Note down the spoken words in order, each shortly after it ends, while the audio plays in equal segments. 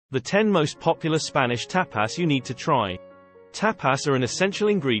The 10 most popular Spanish tapas you need to try. Tapas are an essential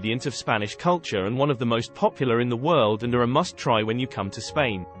ingredient of Spanish culture and one of the most popular in the world and are a must-try when you come to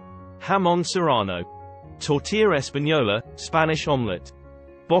Spain. Jamón serrano. Tortilla española, Spanish omelette.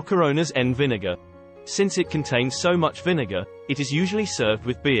 Boquerones en vinegar. Since it contains so much vinegar, it is usually served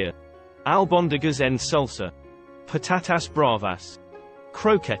with beer. Albóndigas en salsa. Patatas bravas.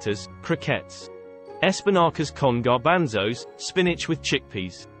 Croquetas, croquettes. Espinacas con garbanzos, spinach with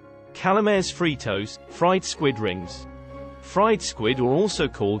chickpeas. Calamares fritos, fried squid rings. Fried squid, or also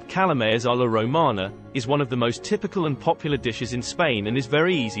called calamares a la romana, is one of the most typical and popular dishes in Spain and is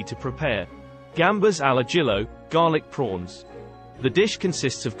very easy to prepare. Gambas al ajillo, garlic prawns. The dish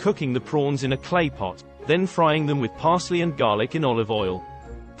consists of cooking the prawns in a clay pot, then frying them with parsley and garlic in olive oil.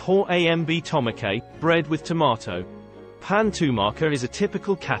 Por amb tomate, bread with tomato. Pan tumaca is a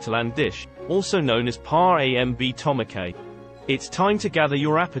typical Catalan dish, also known as par amb tomate. It's time to gather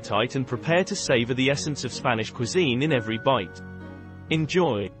your appetite and prepare to savor the essence of Spanish cuisine in every bite.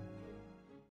 Enjoy!